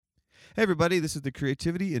Hey, everybody, this is the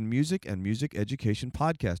Creativity in Music and Music Education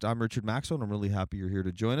Podcast. I'm Richard Maxwell, and I'm really happy you're here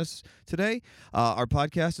to join us today. Our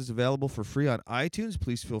podcast is available for free on iTunes.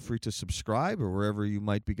 Please feel free to subscribe or wherever you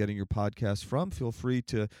might be getting your podcast from. Feel free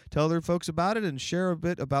to tell other folks about it and share a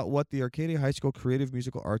bit about what the Arcadia High School Creative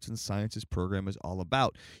Musical Arts and Sciences program is all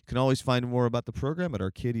about. You can always find more about the program at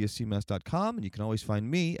arcadiacms.com, and you can always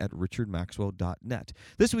find me at richardmaxwell.net.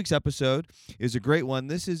 This week's episode is a great one.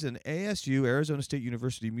 This is an ASU, Arizona State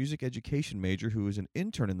University music education major who is an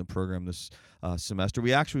intern in the program this semester.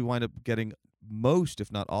 We actually wind up getting most,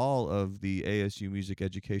 if not all, of the ASU music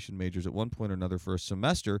education majors at one point or another for a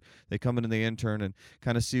semester. They come in and they intern and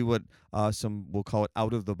kind of see what some, we'll call it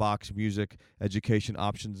out-of-the-box music education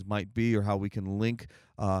options might be, or how we can link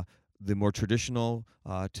the more traditional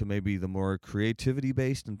to maybe the more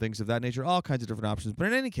creativity-based and things of that nature, all kinds of different options. But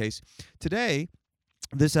in any case, today,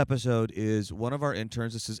 this episode is one of our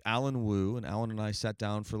interns. This is Alan Wu, and Alan and I sat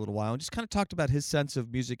down for a little while and just kind of talked about his sense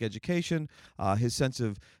of music education, his sense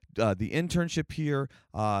of the internship here,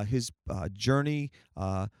 his journey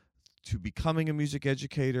to becoming a music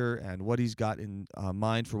educator, and what he's got in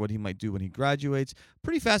mind for what he might do when he graduates.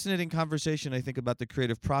 Pretty fascinating conversation, I think, about the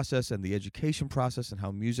creative process and the education process and how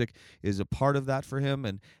music is a part of that for him,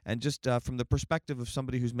 and just from the perspective of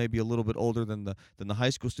somebody who's maybe a little bit older than the high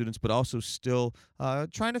school students, but also still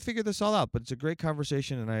trying to figure this all out. But it's a great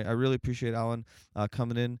conversation, and I really appreciate Alan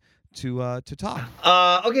coming in to talk.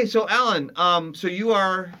 Okay, so Alan, so you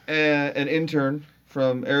are an intern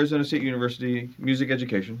from Arizona State University Music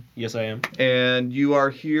Education. Yes, I am. And you are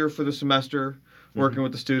here for the semester, working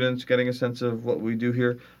with the students, getting a sense of what we do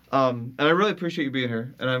here. And I really appreciate you being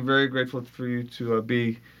here, and I'm very grateful for you to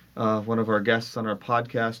be one of our guests on our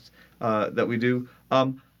podcast that we do.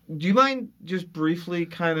 Do you mind just briefly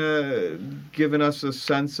kind of giving us a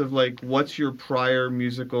sense of, like, what's your prior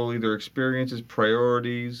musical either experiences,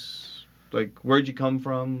 priorities? Like, where'd you come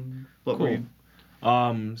from? What Cool. were you...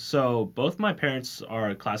 So both my parents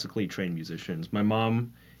are classically trained musicians. My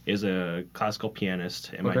mom is a classical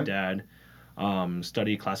pianist, and my dad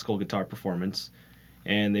studied classical guitar performance.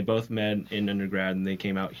 And they both met in undergrad, and they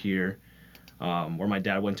came out here, where my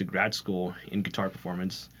dad went to grad school in guitar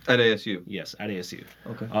performance. At ASU? Yes, at ASU.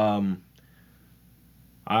 Okay.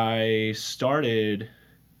 I started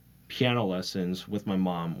piano lessons with my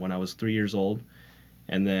mom when I was 3 years old,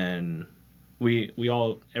 and then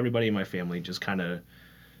everybody in my family just kind of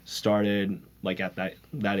started like at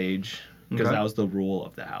that age, because that was the rule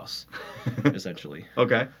of the house, essentially.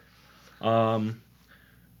 Okay. And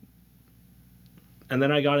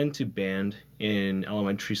then I got into band in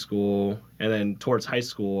elementary school, and then towards high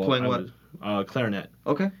school. Playing what? Clarinet.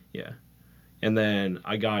 Okay. Yeah. And then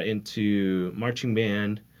I got into marching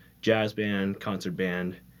band, jazz band, concert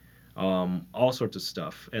band, all sorts of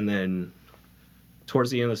stuff. And then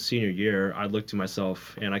towards the end of the senior year, I looked to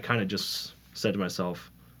myself and I kind of just said to myself,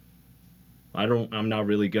 I'm not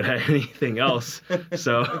really good at anything else,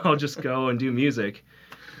 so I'll just go and do music.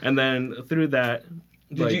 And then through that...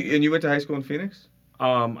 And you went to high school in Phoenix?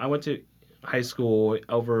 I went to high school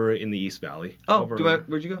over in the East Valley. Oh,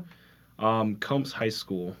 where'd you go? Combs High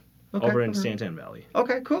School, over in Santan Valley.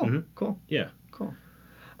 Okay, cool. Mm-hmm. Cool. Yeah. Cool.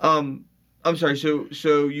 I'm sorry,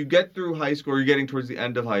 so you get through high school, or you're getting towards the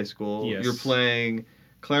end of high school. Yes. You're playing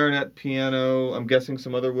clarinet, piano, I'm guessing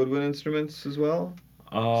some other woodwind instruments as well?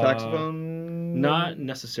 Saxophone? Not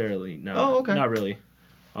necessarily, no. Oh, okay. Not really.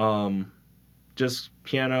 Just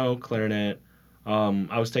piano, clarinet.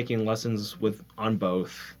 I was taking lessons on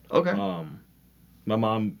both. Okay. My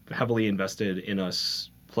mom heavily invested in us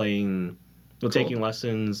playing, taking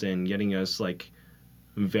lessons and getting us like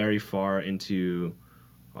very far into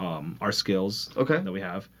our skills that we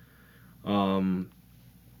have.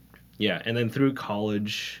 Yeah, and then through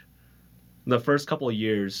college, the first couple of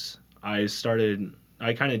years, I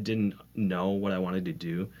kind of didn't know what I wanted to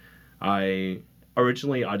do. I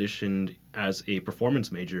originally auditioned as a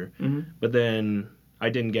performance major, but then I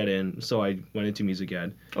didn't get in, so I went into music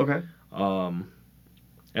ed. Okay.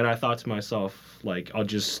 And I thought to myself, like, I'll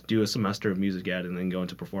just do a semester of music ed and then go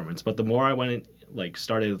into performance. But the more I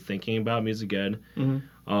started thinking about music ed,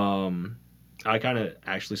 I kind of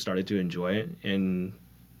actually started to enjoy it and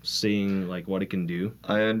seeing, like, what it can do.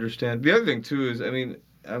 I understand. The other thing, too, is, I mean,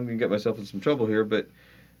 I'm going to get myself in some trouble here, but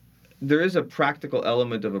there is a practical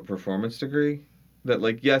element of a performance degree that,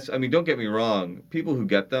 like, yes, I mean, don't get me wrong. People who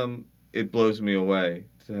get them, it blows me away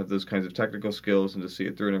to have those kinds of technical skills and to see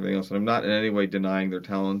it through and everything else. And I'm not in any way denying their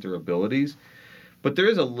talent or abilities. But there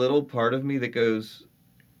is a little part of me that goes,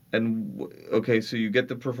 okay, so you get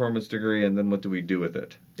the performance degree, and then what do we do with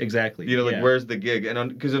it? Exactly. You know, like, where's the gig? And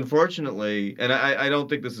because unfortunately, and I don't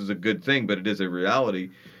think this is a good thing, but it is a reality,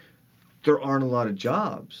 there aren't a lot of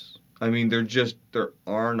jobs. I mean, there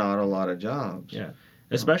are not a lot of jobs. Yeah.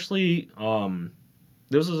 Especially,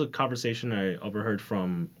 this was a conversation I overheard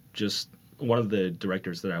from just one of the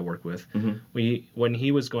directors that I work with. When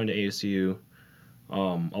he was going to ASU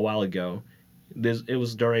a while ago, it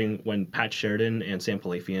was during when Pat Sheridan and Sam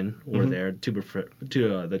Palafian were there,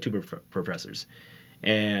 the tuba professors.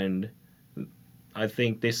 And I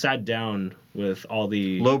think they sat down with all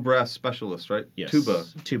the... Low brass specialists, right? Yes.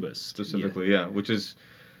 Tubas. Specifically, yeah. Which is,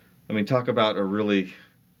 I mean, talk about a really...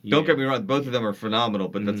 Don't get me wrong, both of them are phenomenal,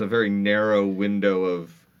 but that's a very narrow window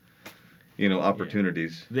of,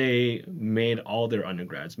 opportunities. Yeah. They made all their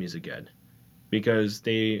undergrads music ed because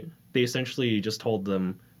they essentially just told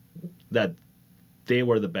them that they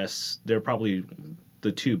were the best. They're probably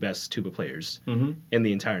the two best tuba players in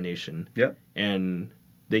the entire nation. Yeah. And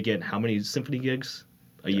they get how many symphony gigs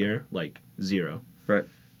a year? Like 0. Right.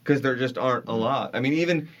 Because there just aren't a lot. I mean,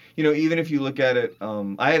 even if you look at it,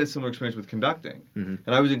 I had a similar experience with conducting. And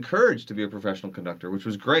I was encouraged to be a professional conductor, which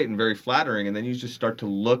was great and very flattering. And then you just start to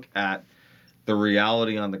look at the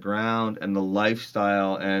reality on the ground and the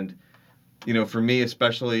lifestyle. And, for me,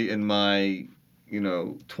 especially in my,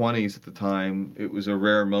 20s at the time, it was a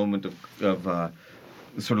rare moment of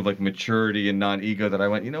sort of like maturity and non-ego that I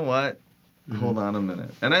went, you know what? Hold on a minute.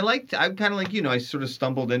 And I'm kind of like, I sort of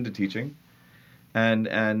stumbled into teaching.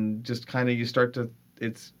 And just kind of you start to,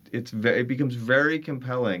 it becomes very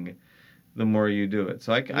compelling the more you do it.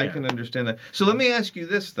 So I can understand that. So let me ask you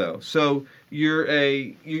this though. So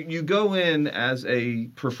you go in as a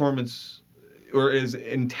performance, or is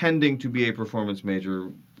intending to be a performance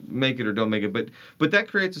major, make it or don't make it, but that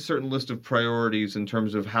creates a certain list of priorities in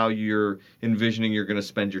terms of how you're envisioning you're going to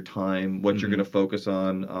spend your time, what you're going to focus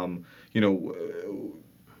on,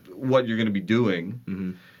 what you're going to be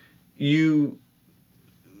doing.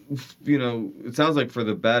 It sounds like for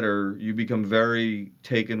the better, you become very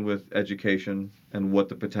taken with education and what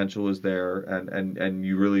the potential is there, and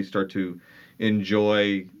you really start to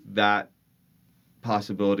enjoy that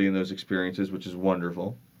possibility and those experiences, which is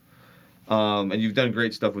wonderful. And you've done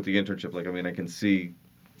great stuff with the internship. I can see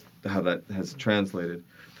how that has translated.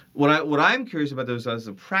 What I'm curious about, though, is as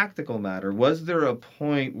a practical matter, was there a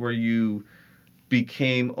point where you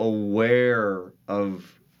became aware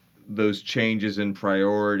of those changes in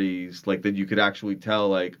priorities, like that you could actually tell,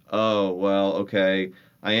 like, oh, well, okay,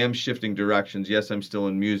 I am shifting directions. Yes, I'm still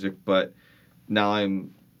in music, but now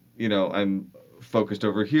I'm focused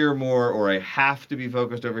over here more, or I have to be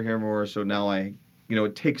focused over here more. So now it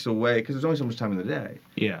takes away, because there's only so much time in the day.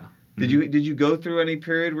 Yeah. Did you go through any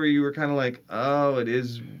period where you were kind of like, oh, it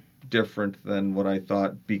is different than what I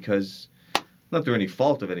thought, because not through any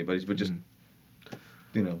fault of anybody's, but just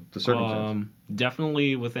the circumstances?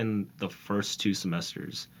 Definitely within the first 2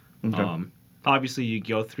 semesters. Okay. Obviously, you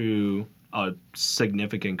go through a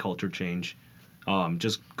significant culture change,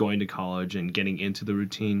 just going to college and getting into the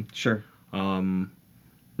routine. Sure.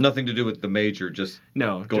 Nothing to do with the major, just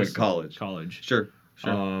going to college. Sure.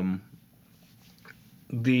 In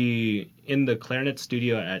the clarinet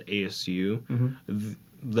studio at ASU,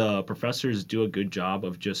 the professors do a good job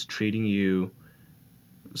of just treating you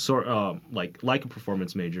like a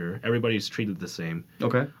performance major. Everybody's treated the same.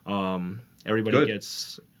 Okay. Everybody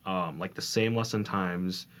gets the same lesson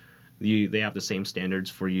times. They have the same standards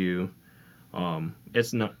for you.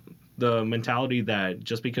 It's not the mentality that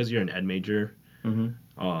just because you're an ed major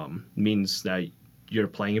means that your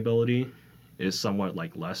playing ability is somewhat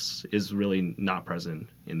less, is really not present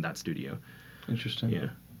in that studio. Interesting. Yeah.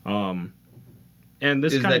 And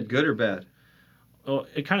this is that good or bad? Oh,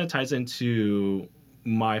 it kind of ties into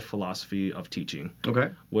my philosophy of teaching.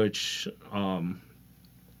 Okay. Which,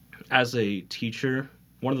 as a teacher,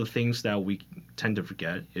 one of the things that we tend to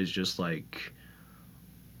forget is just why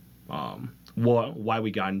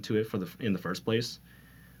we got into it in the first place.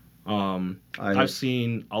 I've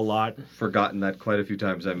seen a lot. Forgotten that quite a few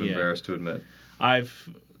times. I'm embarrassed to admit. I've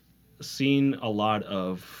seen a lot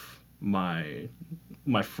of my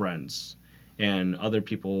friends and other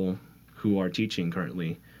people who are teaching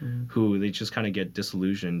currently, who they just kind of get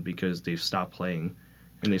disillusioned because they've stopped playing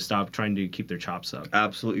and they stop trying to keep their chops up.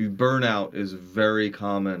 Absolutely. Burnout is very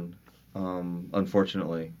common,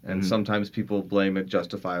 unfortunately. And sometimes people blame it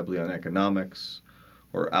justifiably on economics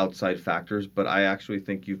or outside factors, but I actually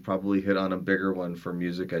think you've probably hit on a bigger one for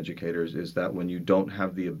music educators, is that when you don't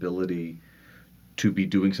have the ability to be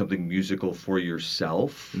doing something musical for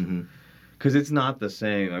yourself, because it's not the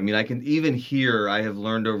same. I mean, I can even hear, I have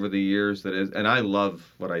learned over the years that, and I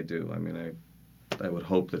love what I do. I mean, I would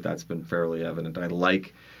hope that that's been fairly evident. I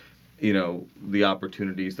like the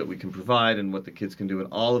opportunities that we can provide and what the kids can do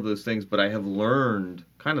and all of those things. But I have learned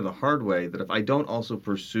kind of the hard way that if I don't also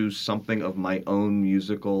pursue something of my own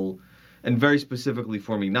musical, and very specifically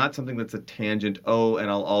for me, not something that's a tangent, and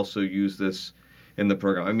I'll also use this in the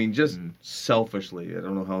program. I mean, just selfishly, I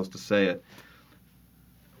don't know how else to say it.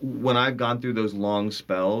 When I've gone through those long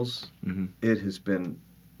spells, it has been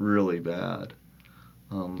really bad.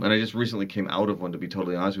 And I just recently came out of one, to be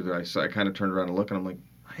totally honest with you. I kind of turned around and looked, and I'm like,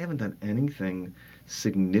 I haven't done anything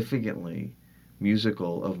significantly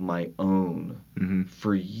musical of my own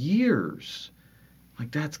for years.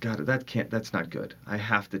 Like, that's not good. I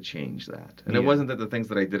have to change that. And it wasn't that the things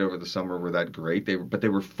that I did over the summer were that great. But they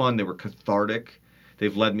were fun. They were cathartic.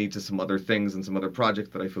 They've led me to some other things and some other projects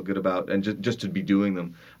that I feel good about, and just to be doing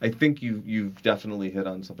them. I think you've definitely hit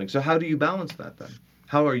on something. So how do you balance that then?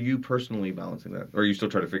 How are you personally balancing that? Or are you still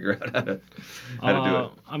trying to figure out how to do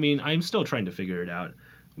it? I mean, I'm still trying to figure it out.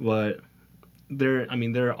 But there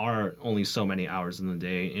are only so many hours in the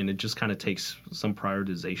day, and it just kind of takes some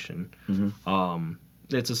prioritization.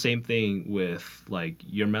 It's the same thing with like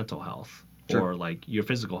your mental health or like your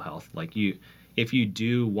physical health. Like if you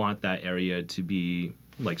do want that area to be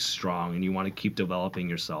like strong and you want to keep developing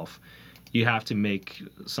yourself, you have to make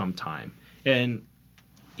some time. And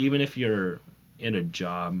even if you're in a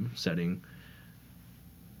job setting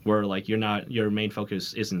where like your main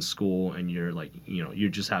focus isn't school and you're like, you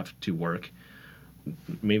just have to work,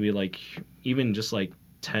 maybe like even just like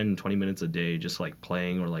 10-20 minutes a day just like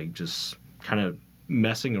playing or like just kind of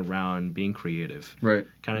messing around, being creative, right?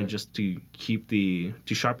 Kind of just to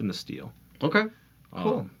sharpen the steel. Okay,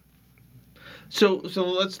 cool. So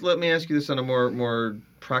let me ask you this on a more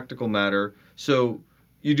practical matter. So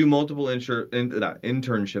you do multiple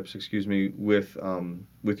internships,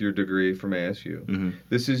 with your degree from ASU.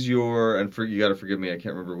 This is you got to forgive me, I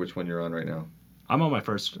can't remember which one you're on right now. I'm on my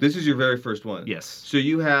first. This is your very first one. Yes. So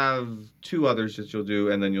you have 2 others that you'll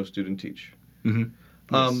do, and then you'll student teach.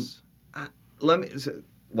 Yes.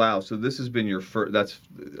 Wow. So this has been your first.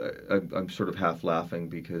 I'm sort of half laughing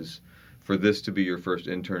because for this to be your first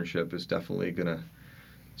internship is definitely gonna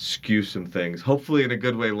skew some things. Hopefully in a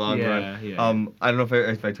good way, long run. Yeah. I don't know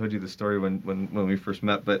if I told you the story when we first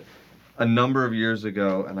met, but a number of years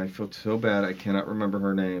ago, and I feel so bad I cannot remember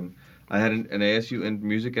her name. I had an ASU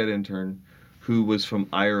music ed intern who was from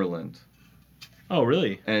Ireland. Oh,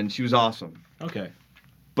 really? And she was awesome. Okay.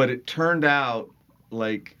 But it turned out,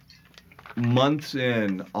 like, months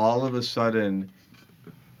in, all of a sudden,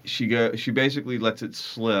 she basically lets it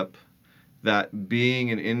slip that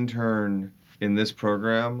being an intern in this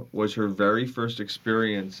program was her very first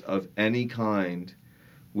experience of any kind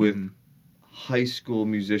with high school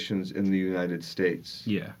musicians in the United States.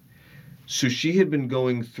 Yeah. So she had been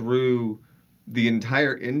going through the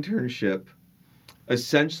entire internship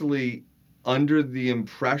essentially under the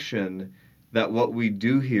impression that what we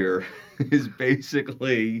do here is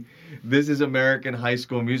basically, this is American high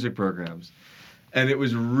school music programs. And it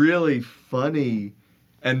was really funny,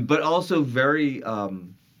 but also very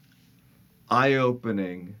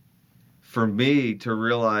eye-opening for me to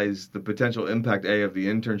realize the potential impact, of the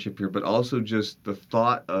internship here, but also just the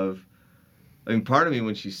thought of, part of me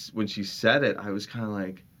when she said it, I was kind of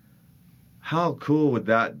like, how cool would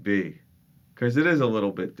that be? Because it is a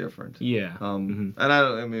little bit different. Yeah. And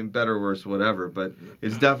better, worse, whatever, but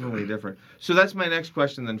it's definitely different. So that's my next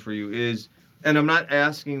question then for you is, and I'm not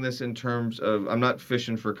asking this in terms of, I'm not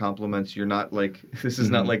fishing for compliments. You're not like, this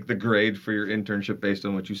is not like the grade for your internship based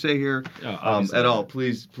on what you say here at all.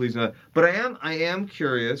 Please not. But I am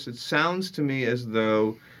curious. It sounds to me as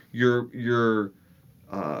though your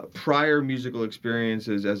prior musical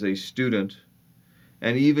experiences as a student,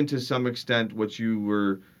 and even to some extent what you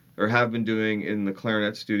were or have been doing in the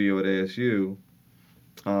clarinet studio at ASU,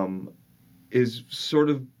 is sort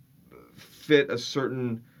of fit a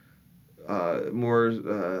certain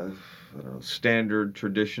more standard,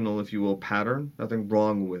 traditional, if you will, pattern. Nothing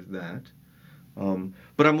wrong with that.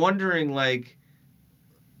 But I'm wondering, like,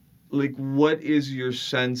 what is your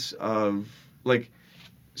sense of, like,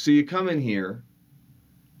 so you come in here,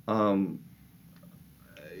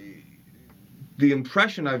 the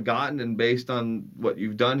impression I've gotten, and based on what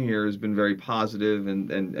you've done here, has been very positive,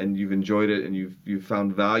 and you've enjoyed it, and you've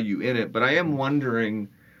found value in it. But I am wondering,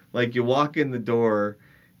 like, you walk in the door,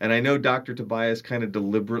 and I know Dr. Tobias kind of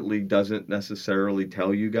deliberately doesn't necessarily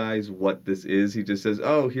tell you guys what this is. He just says,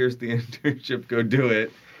 oh, here's the internship, go do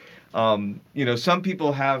it. Some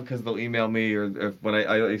people have, because they'll email me, or when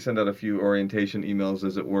I send out a few orientation emails,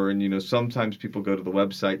 as it were, and, sometimes people go to the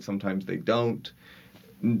website, sometimes they don't.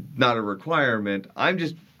 Not a requirement. I'm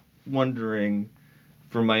just wondering,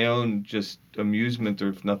 for my own just amusement or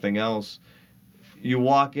if nothing else, you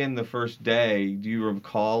walk in the first day, do you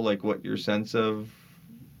recall like what your sense of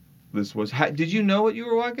this was? Did you know what you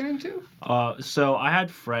were walking into? So I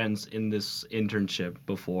had friends in this internship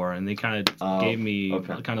before, and they kind of gave me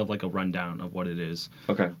kind of like a rundown of what it is.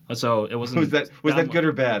 Okay. So it wasn't. Was that good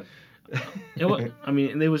or bad? It was. I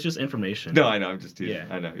mean, it was just information. No, I know. I'm just teasing. Yeah.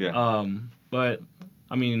 I know. Yeah. But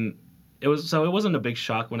I mean, it wasn't a big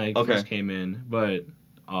shock when I first came in, but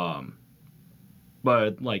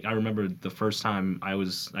like I remember the first time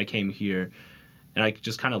I came here, and I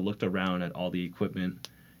just kind of looked around at all the equipment.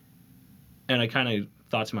 And I kind of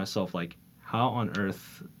thought to myself, like, how on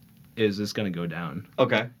earth is this going to go down?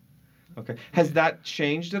 Okay. Has that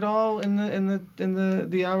changed at all in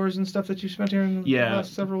the hours and stuff that you spent here in the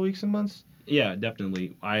last several weeks and months? Yeah,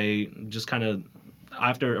 definitely. I just kind of,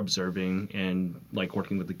 after observing and like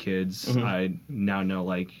working with the kids, I now know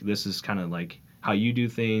like this is kind of like how you do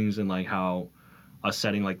things and like how a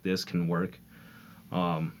setting like this can work.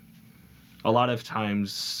 A lot of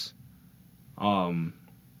times,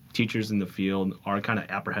 teachers in the field are kind of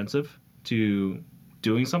apprehensive to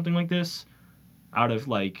doing something like this out of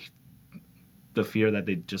like the fear that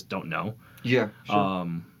they just don't know. Yeah. Sure.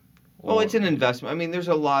 Well, it's an investment. I mean, there's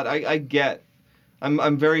a lot. I get.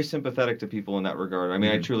 I'm very sympathetic to people in that regard. I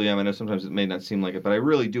mean, I truly am. I know sometimes it may not seem like it, but I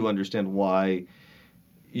really do understand why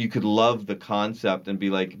you could love the concept and be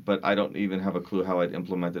like, but I don't even have a clue how I'd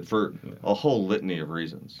implement it for a whole litany of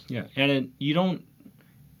reasons. Yeah, and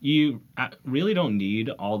you really don't need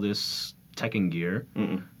all this tech and gear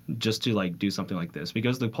just to like do something like this,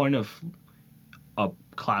 because the point of a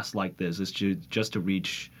class like this is just to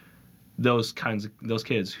reach those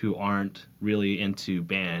kids who aren't really into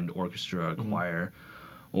band, orchestra, choir,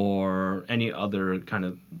 or any other kind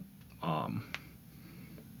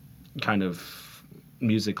of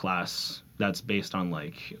music class that's based on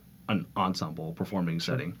like an ensemble performing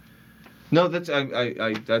setting. No,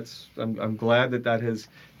 I'm glad that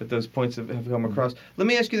those points have come across. Let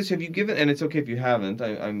me ask you this: have you given, and it's okay if you haven't.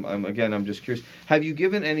 I'm just curious. Have you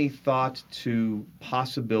given any thought to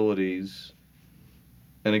possibilities?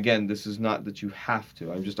 And again, this is not that you have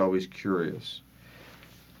to. I'm just always curious.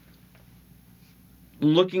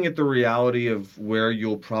 Looking at the reality of where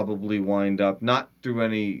you'll probably wind up, not through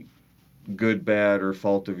any good, bad, or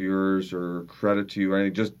fault of yours or credit to you or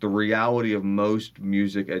anything, just the reality of most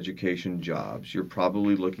music education jobs. You're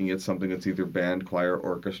probably looking at something that's either band, choir,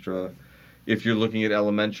 orchestra. If you're looking at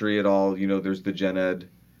elementary at all, there's the gen ed,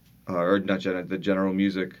 or not gen ed, the general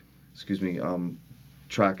music,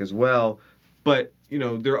 track as well. But,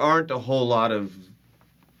 there aren't a whole lot of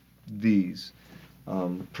these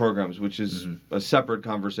programs, which is a separate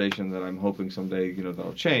conversation that I'm hoping someday,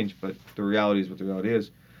 that'll change. But the reality is what the reality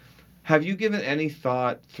is. Have you given any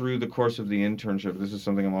thought through the course of the internship, this is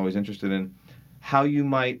something I'm always interested in, how you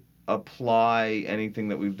might apply anything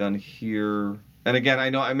that we've done here? And again, I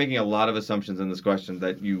know I'm making a lot of assumptions in this question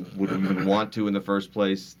that you wouldn't even want to in the first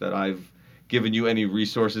place, that I've given you any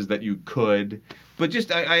resources that you could. But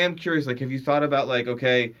just, I am curious, like, have you thought about, like,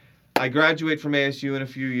 okay, I graduate from ASU in a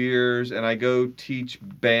few years, and I go teach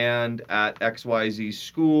band at XYZ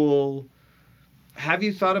school. Have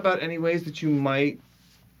you thought about any ways that you might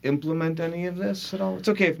implement any of this at all? It's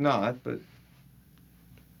okay if not, but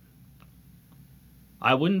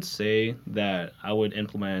I wouldn't say that I would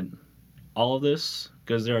implement all of this,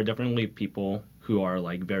 because there are definitely people who are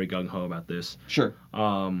like very gung-ho about this. Sure.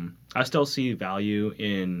 I still see value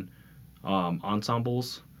in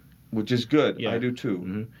ensembles, which is good. Yeah. I do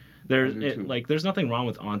too. There's nothing wrong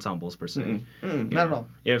with ensembles per se. Not at all.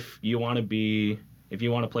 If you want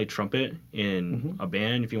to play trumpet in a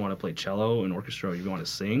band, if you want to play cello in orchestra, or if you want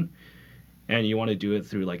to sing, and you want to do it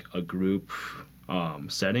through like a group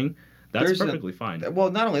setting, that's perfectly fine.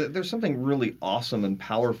 Well, not only that, there's something really awesome and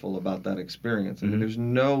powerful about that experience. I mean, there's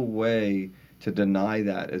no way to deny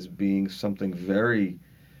that as being something very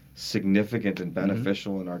significant and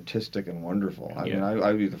beneficial and artistic and wonderful. I mean,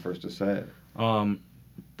 I'd be the first to say it.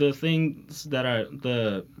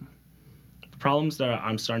 The problems that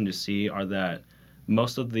I'm starting to see are that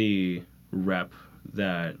most of the rep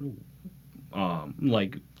that,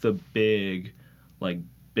 like the big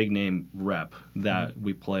name rep that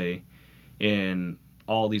we play in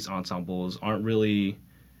all these ensembles aren't really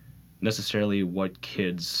necessarily what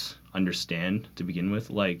kids understand to begin with.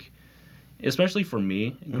 Like, especially for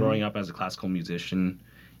me, growing up as a classical musician,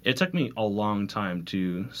 it took me a long time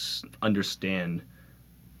to understand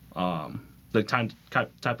the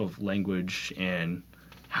type of language and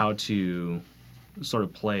how to sort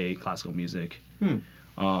of play classical music.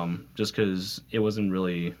 Just because it wasn't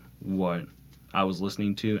really what I was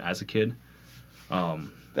listening to as a kid.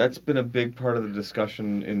 That's been a big part of the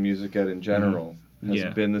discussion in music ed in general.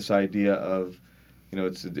 Has been this idea of,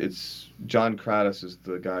 it's John Kratis is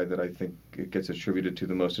the guy that I think it gets attributed to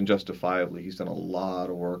the most, and justifiably. He's done a lot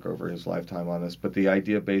of work over his lifetime on this. But the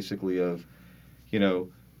idea basically of,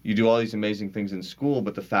 you do all these amazing things in school,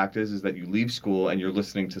 but the fact is that you leave school and you're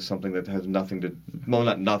listening to something that has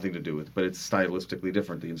not nothing to do with, but it's stylistically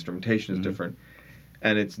different. The instrumentation is different,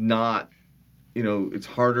 and it's not, it's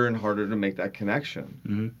harder and harder to make that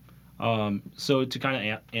connection. So to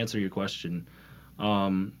kind of answer your question,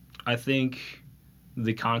 I think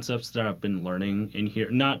the concepts that I've been learning in here,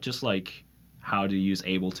 not just like how to use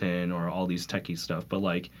Ableton or all these techie stuff, but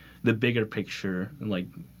like the bigger picture, like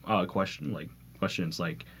questions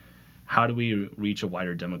like how do we reach a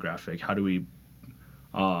wider demographic? How do we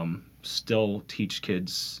still teach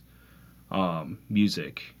kids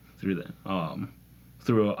music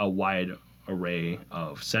through a wide array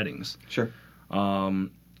of settings? Sure.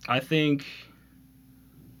 I think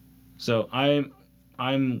so.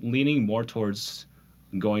 I'm leaning more towards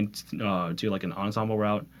going to like an ensemble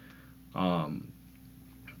route,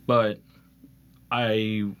 but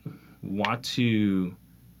I want to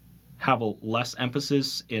have a less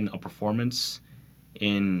emphasis in a performance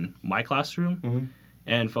in my classroom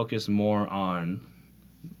and focus more on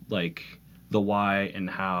like the why and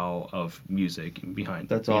how of music behind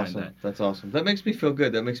That's behind awesome. that. That's awesome. That makes me feel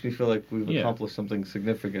good. That makes me feel like we've accomplished something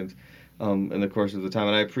significant in the course of the time,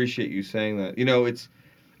 and I appreciate you saying that.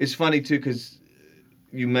 It's funny too, because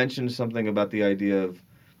you mentioned something about the idea of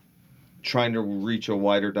trying to reach a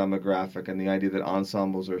wider demographic and the idea that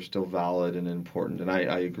ensembles are still valid and important, and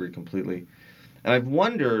I agree completely. And I've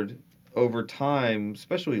wondered over time,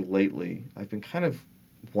 especially lately, I've been kind of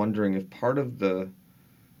wondering if part of the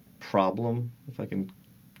problem, if I can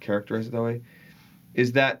characterize it that way,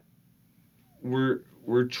 is that we're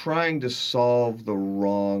trying to solve the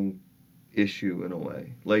wrong issue in a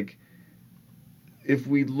way. Like, if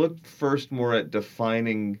we looked first more at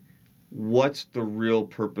defining what's the real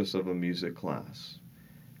purpose of a music class.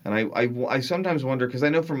 And I sometimes wonder, because I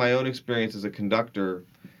know from my own experience as a conductor,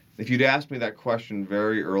 if you'd asked me that question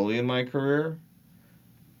very early in my career,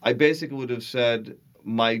 I basically would have said,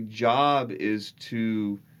 my job is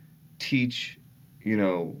to teach,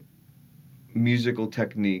 musical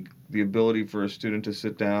technique, the ability for a student to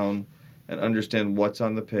sit down and understand what's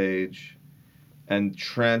on the page and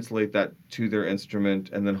translate that to their instrument,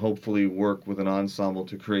 and then hopefully work with an ensemble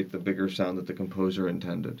to create the bigger sound that the composer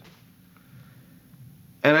intended.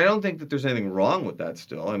 And I don't think that there's anything wrong with that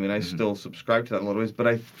still. I mean, I still subscribe to that in a lot of ways, but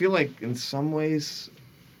I feel like in some ways,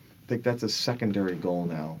 I think that's a secondary goal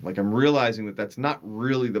now. Like, I'm realizing that that's not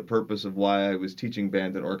really the purpose of why I was teaching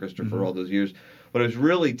band and orchestra for all those years. What I was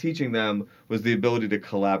really teaching them was the ability to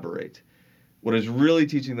collaborate. What I was really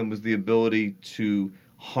teaching them was the ability to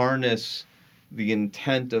harness the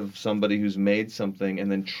intent of somebody who's made something and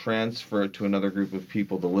then transfer it to another group of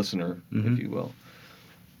people, the listener, if you will.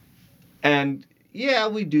 And yeah,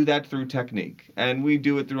 we do that through technique, and we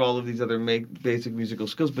do it through all of these other basic musical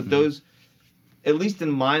skills, but those, at least in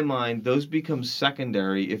my mind, those become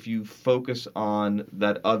secondary if you focus on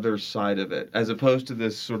that other side of it, as opposed to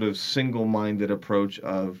this sort of single-minded approach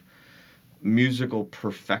of musical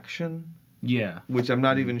perfection. Yeah. Which I'm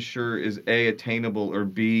not even sure is A, attainable, or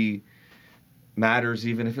B, matters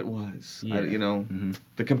even if it was. Yeah.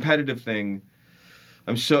 The competitive thing,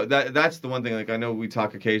 that's the one thing, like, I know we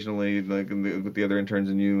talk occasionally, like, with the other interns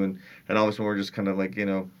and you, and all of a sudden we're just kind of like,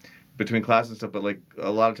 between class and stuff, but like a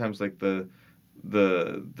lot of times, like the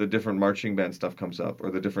different marching band stuff comes up,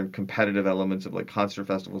 or the different competitive elements of like concert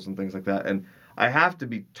festivals and things like that. And I have to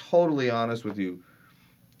be totally honest with you.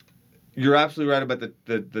 You're absolutely right about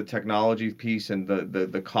the technology piece and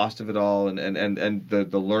the cost of it all, and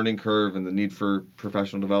the learning curve and the need for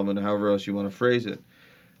professional development, however else you want to phrase it.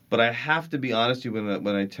 But I have to be honest with you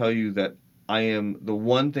when I tell you that the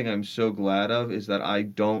one thing I'm so glad of is that I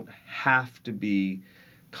don't have to be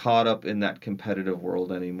caught up in that competitive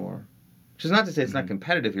world anymore. Which is not to say it's not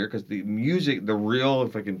competitive here, because the music, the real,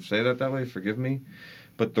 if I can say that way, forgive me,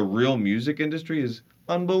 but the real music industry is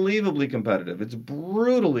unbelievably competitive. It's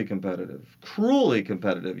brutally competitive, cruelly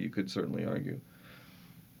competitive, you could certainly argue.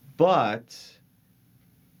 But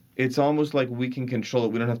it's almost like we can control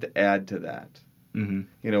it. We don't have to add to that.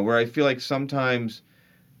 Where I feel like sometimes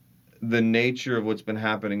the nature of what's been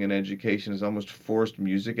happening in education has almost forced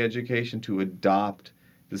music education to adopt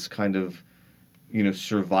this kind of,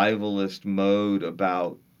 survivalist mode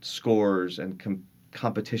about scores and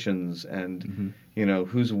competitions and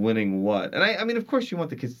who's winning what. And I mean, of course you want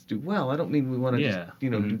the kids to do well. I don't mean we want to just,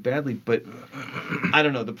 do badly, but I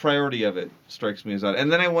don't know, the priority of it strikes me as odd.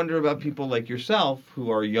 And then I wonder about people like yourself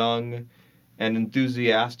who are young and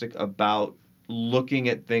enthusiastic about looking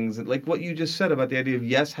at things like what you just said about the idea of,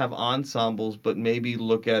 yes, have ensembles, but maybe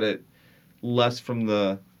look at it less from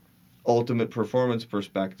the ultimate performance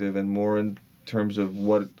perspective and more in terms of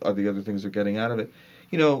what are the other things they're getting out of it.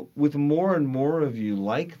 With more and more of you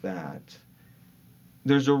like that,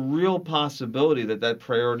 there's a real possibility that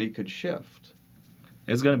priority could shift.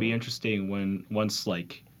 It's going to be interesting once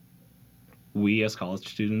like we as college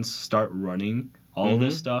students start running all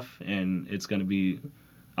this stuff, and it's going to be,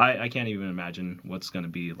 I can't even imagine what's going to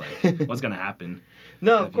be like, what's going to happen.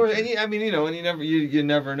 No, of course. And you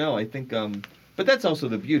never know. I think, but that's also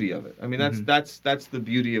the beauty of it. I mean, that's the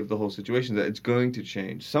beauty of the whole situation, that it's going to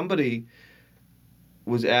change. Somebody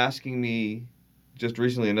was asking me just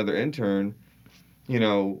recently, another intern,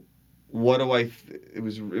 what do it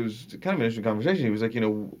was kind of an interesting conversation. He was like,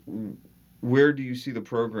 where do you see the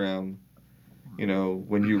program,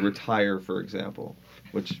 when you retire, for example,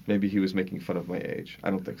 which maybe he was making fun of my age. I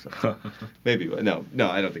don't think so. Maybe. No,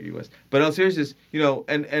 I don't think he was. But on seriousness,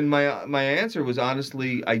 and my answer was,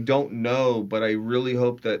 honestly, I don't know, but I really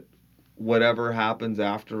hope that whatever happens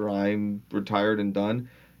after I'm retired and done,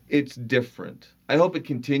 it's different. I hope it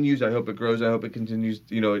continues. I hope it grows. I hope it continues.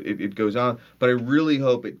 It goes on. But I really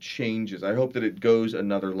hope it changes. I hope that it goes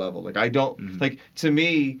another level. Like, I don't, like, to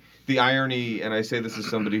me, the irony, and I say this as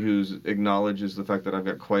somebody who acknowledges the fact that I've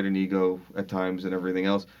got quite an ego at times and everything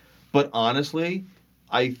else. But honestly,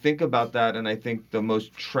 I think about that, and I think the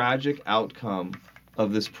most tragic outcome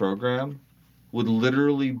of this program would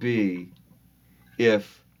literally be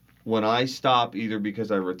if, when I stop, either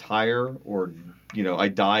because I retire or I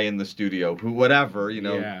die in the studio, whatever,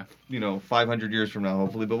 500 years from now,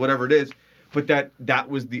 hopefully, but whatever it is, but that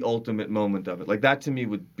was the ultimate moment of it. Like, that to me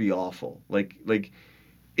would be awful. Like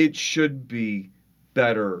it should be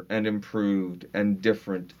better and improved and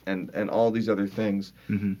different and all these other things.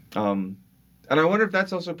 And I wonder if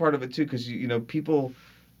that's also part of it too, because, people,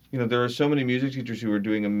 there are so many music teachers who are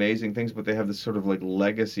doing amazing things, but they have this sort of like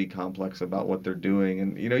legacy complex about what they're doing.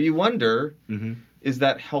 And, you wonder, is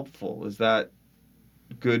that helpful? Is that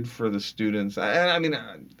good for the students? I mean,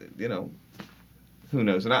 who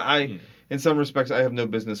knows? And I in some respects, I have no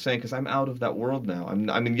business saying, because I'm out of that world now.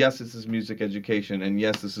 I mean, yes, this is music education, and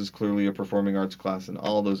yes, this is clearly a performing arts class, and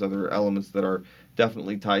all those other elements that are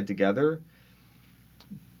definitely tied together.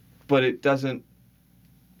 But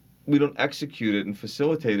we don't execute it and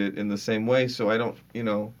facilitate it in the same way. So I don't,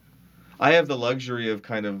 I have the luxury of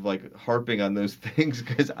kind of like harping on those things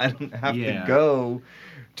because I don't have to go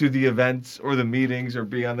to the events or the meetings or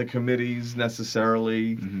be on the committees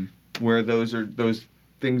necessarily where those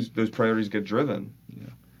priorities get driven. Yeah.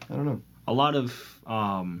 I don't know. A lot of,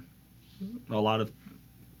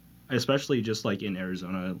 especially just like in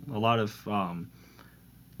Arizona, a lot of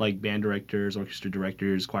like band directors, orchestra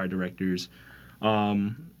directors, choir directors.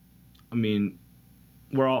 I mean,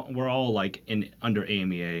 we're all like under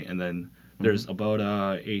AMEA, and then there's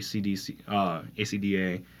ABOTA,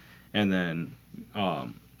 ACDA, and then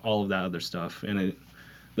all of that other stuff, and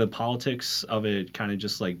the politics of it kind of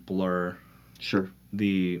just like blur. Sure.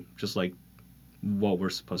 Just like what we're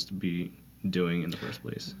supposed to be doing in the first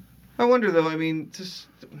place. I wonder though. I mean, just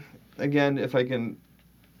again, if I can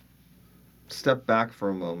step back for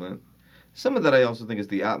a moment, some of that I also think is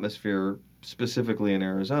the atmosphere specifically in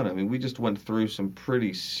Arizona. I mean, we just went through some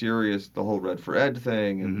pretty serious, the whole Red for Ed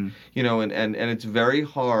thing, and and it's very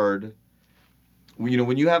hard.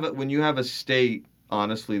 When you have a state,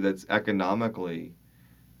 honestly, that's economically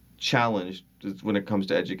challenged when it comes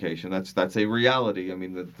to education. That's a reality. I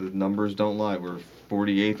mean, the numbers don't lie. We're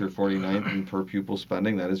 48th or 49th in per pupil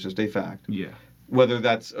spending. That is just a fact. Yeah. Whether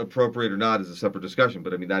that's appropriate or not is a separate discussion.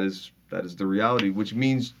 But I mean, that is the reality, which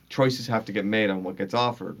means choices have to get made on what gets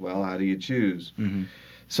offered. Well, how do you choose?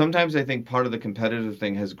 Sometimes I think part of the competitive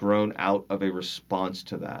thing has grown out of a response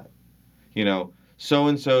to that.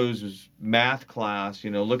 So-and-so's math class,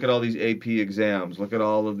 look at all these AP exams. Look at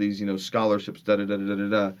all of these, scholarships,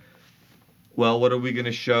 da-da-da-da-da-da. Well, what are we going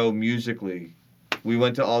to show musically? We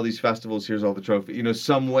went to all these festivals, here's all the trophies.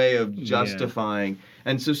 Some way of justifying.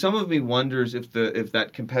 Yeah. And so some of me wonders if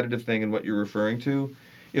that competitive thing and what you're referring to,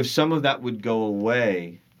 if some of that would go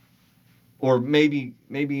away, or maybe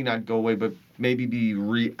not go away, but maybe be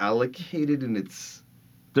reallocated in its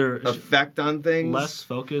effect on things. Less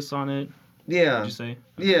focus on it. Yeah. Would you say?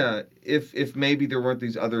 Yeah. If maybe there weren't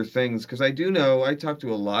these other things, because I do know I talk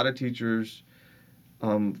to a lot of teachers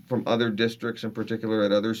from other districts in particular,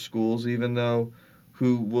 at other schools even though,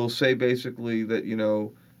 who will say basically that,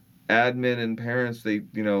 admin and parents, they,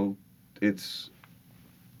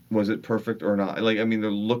 was it perfect or not? Like, I mean, they're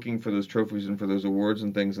looking for those trophies and for those awards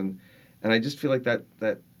and things, and I just feel like that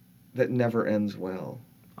never ends well.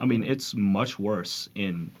 I mean, it's much worse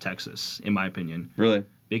in Texas, in my opinion. Really?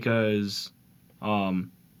 Because,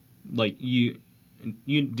 like you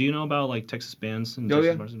do you know about like Texas bands and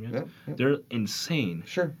Texas bars and bands? Yeah. They're insane.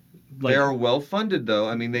 Sure. Like, they are well funded, though.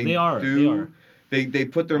 I mean, they are. They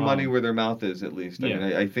put their money where their mouth is, at least. I Yeah.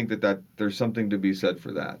 mean, I think that there's something to be said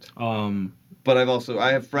for that. But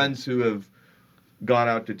I have friends who have gone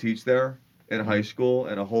out to teach there in high school,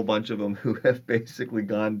 and a whole bunch of them who have basically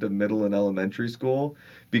gone to middle and elementary school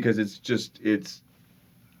because it's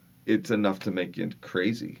enough to make you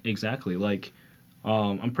crazy. Exactly. Like,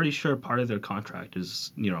 I'm pretty sure part of their contract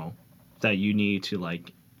is, that you need to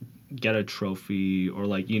like get a trophy or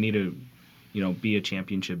like you need to, be a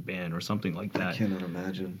championship band or something like that. I cannot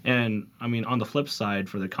imagine. And I mean, on the flip side,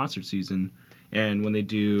 for the concert season, and when they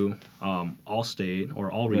do all state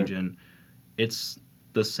or all region, it's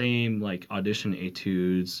the same like audition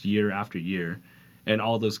etudes year after year, and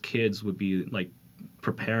all those kids would be like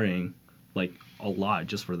preparing like a lot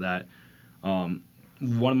just for that. One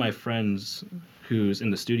of my friends who's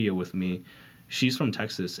in the studio with me, she's from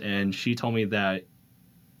Texas, and she told me that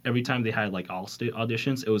every time they had like all state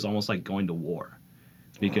auditions, it was almost like going to war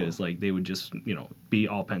because like they would just be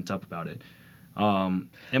all pent up about it.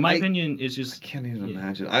 In my opinion, it's just I can't even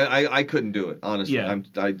imagine. I couldn't do it, honestly. Yeah.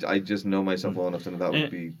 I just know myself well enough to know that would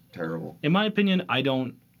be terrible. In my opinion, I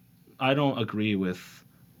don't agree with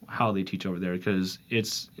how they teach over there because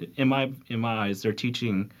it's in my eyes they're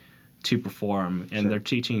teaching to perform and they're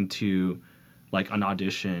teaching to like an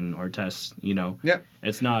audition or test. Yeah.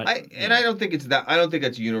 It's not. I don't think it's that. I don't think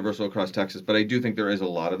that's universal across Texas, but I do think there is a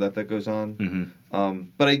lot of that goes on. Mm-hmm.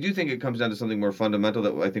 But I do think it comes down to something more fundamental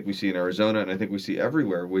that I think we see in Arizona and I think we see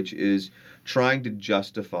everywhere, which is trying to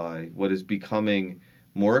justify what is becoming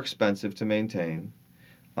more expensive to maintain,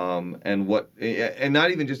 and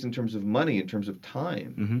not even just in terms of money, in terms of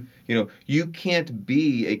time. Mm-hmm. You can't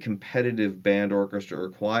be a competitive band, orchestra, or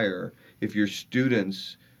choir if your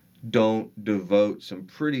students don't devote some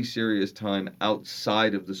pretty serious time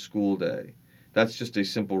outside of the school day. That's just a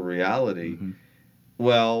simple reality. Mm-hmm.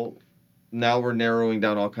 Well, now we're narrowing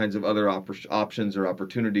down all kinds of other options or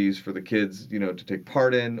opportunities for the kids, to take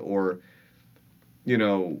part in, or,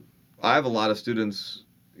 I have a lot of students,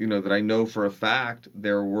 that I know for a fact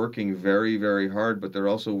they're working very, very hard, but they're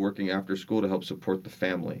also working after school to help support the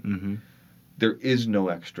family. Mm-hmm. There is no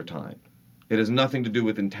extra time. It has nothing to do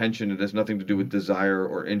with intention. It has nothing to do with desire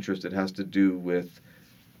or interest. It has to do with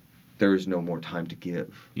there is no more time to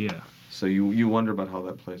give. Yeah. So you wonder about how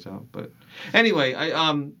that plays out. But anyway,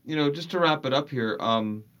 I just to wrap it up here,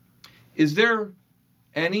 is there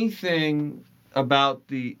anything about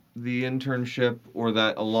the internship or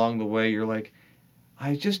that along the way you're like,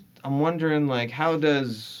 I'm wondering, like, how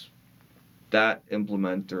does that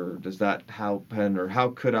implement, or does that happen, or how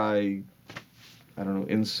could I don't know,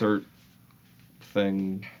 insert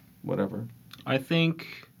thing, whatever? I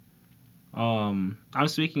think I'm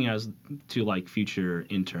speaking as to like future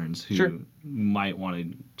interns who might want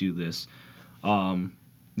to do this.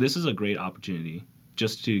 This is a great opportunity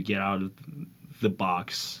just to get out of the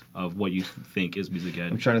box of what you think is music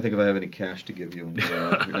ed. I'm trying to think if I have any cash to give you.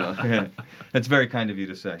 That's very kind of you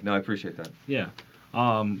to say. No, I appreciate that. Yeah.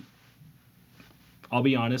 I'll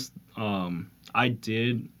be honest. I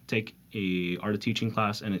did take a art of teaching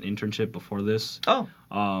class and an internship before this. Oh.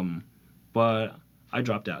 But I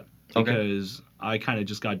dropped out because I kind of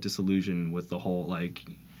just got disillusioned with the whole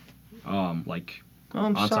I'm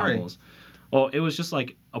ensembles. sorry. Well, it was just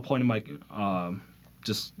like a point in my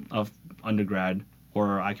just of undergrad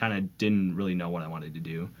where I kind of didn't really know what I wanted to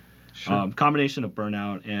do. Sure. Combination of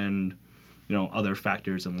burnout and other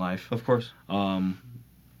factors in life. Of course.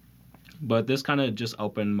 But this kind of just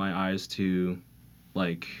opened my eyes to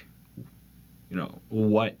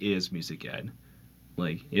what is music ed?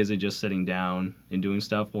 Like, is it just sitting down and doing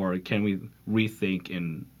stuff, or can we rethink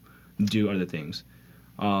and do other things?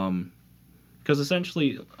 Because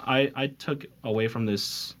essentially, I took away from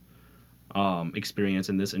this experience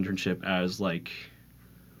and this internship as like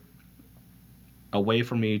a way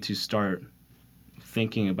for me to start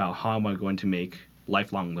thinking about how am I going to make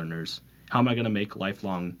lifelong learners? How am I going to make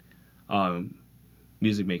lifelong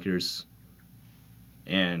music makers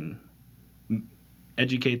and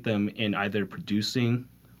educate them in either producing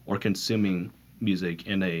or consuming music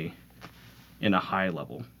in a high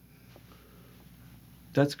level?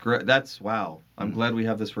 That's great. Wow. I'm Mm. glad we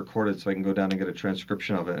have this recorded so I can go down and get a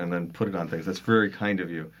transcription of it and then put it on things. That's very kind of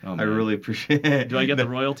you. Oh, I man. really appreciate it. Do I get the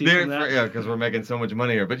royalty from that? Yeah, because we're making so much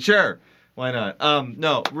money here. But sure, why not?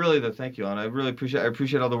 No, really, though. Thank you, Anna. I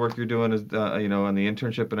appreciate all the work you're doing, as on the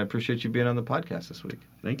internship, and I appreciate you being on the podcast this week.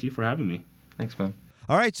 Thank you for having me. Thanks, man.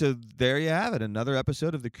 All right, so there you have it, another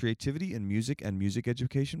episode of the Creativity in Music and Music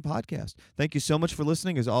Education podcast. Thank you so much for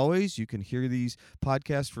listening. As always, you can hear these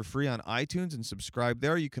podcasts for free on iTunes and subscribe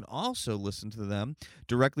there. You can also listen to them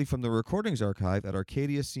directly from the recordings archive at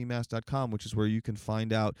arcadiacmass.com, which is where you can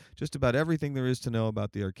find out just about everything there is to know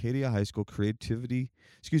about the Arcadia High School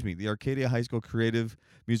the Arcadia High School Creative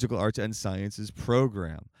Musical Arts and Sciences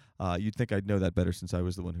program. You'd think I'd know that better since I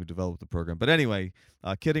was the one who developed the program. But anyway,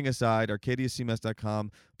 kidding aside,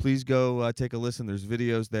 arcadiacmass.com. Please go take a listen. There's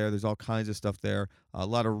videos there. There's all kinds of stuff there. A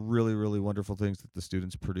lot of really, really wonderful things that the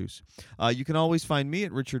students produce. You can always find me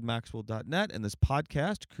at richardmaxwell.net. And this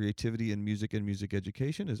podcast, Creativity in Music and Music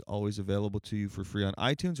Education, is always available to you for free on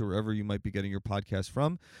iTunes or wherever you might be getting your podcast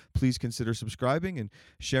from. Please consider subscribing and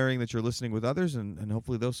sharing that you're listening with others, and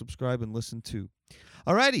hopefully they'll subscribe and listen too.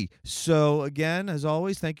 Alrighty, so again, as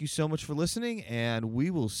always, thank you so much for listening, and we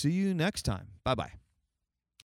will see you next time. Bye-bye.